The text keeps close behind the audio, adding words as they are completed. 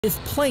If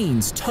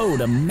planes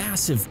towed a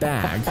massive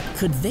bag,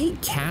 could they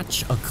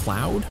catch a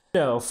cloud?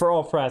 No, for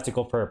all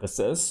practical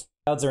purposes.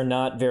 Clouds are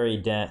not very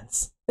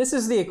dense. This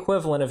is the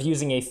equivalent of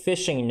using a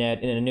fishing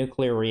net in a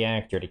nuclear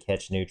reactor to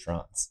catch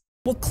neutrons.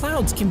 Well,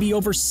 clouds can be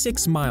over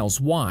 6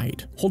 miles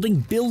wide,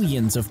 holding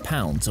billions of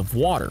pounds of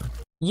water.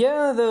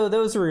 Yeah, though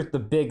those are the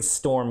big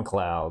storm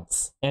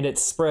clouds, and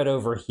it's spread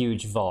over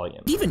huge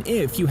volume. Even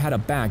if you had a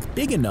bag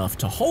big enough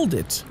to hold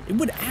it, it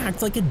would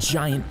act like a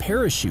giant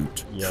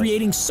parachute,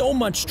 creating so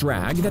much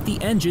drag that the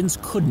engines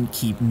couldn't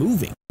keep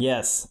moving.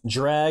 Yes,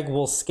 drag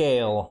will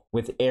scale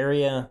with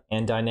area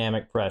and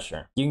dynamic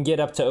pressure. You can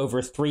get up to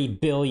over 3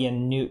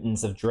 billion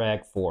newtons of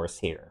drag force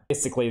here.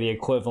 Basically the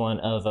equivalent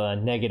of a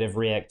negative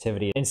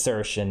reactivity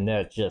insertion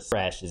that just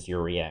crashes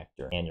your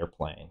reactor and your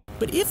plane.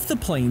 But if the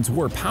planes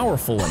were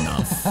powerful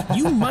enough,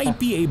 you might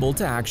be able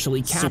to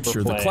actually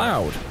capture the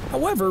cloud.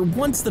 However,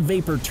 once the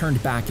vapor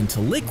turned back into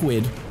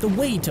liquid, the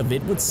weight of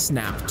it would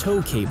snap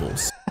tow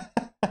cables.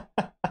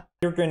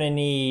 You're gonna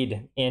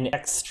need an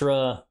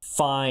extra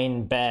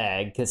fine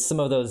bag, because some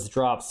of those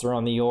drops are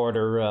on the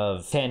order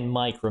of 10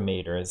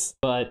 micrometers.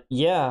 But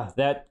yeah,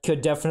 that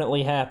could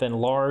definitely happen.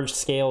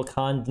 Large-scale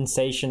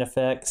condensation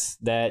effects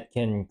that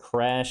can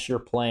crash your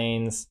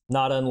planes,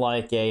 not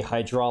unlike a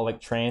hydraulic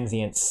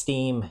transient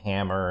steam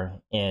hammer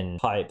in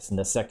pipes in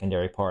the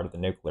secondary part of the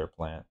nuclear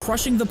plant.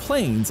 Crushing the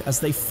planes as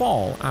they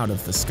fall out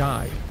of the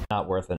sky. Not worth it.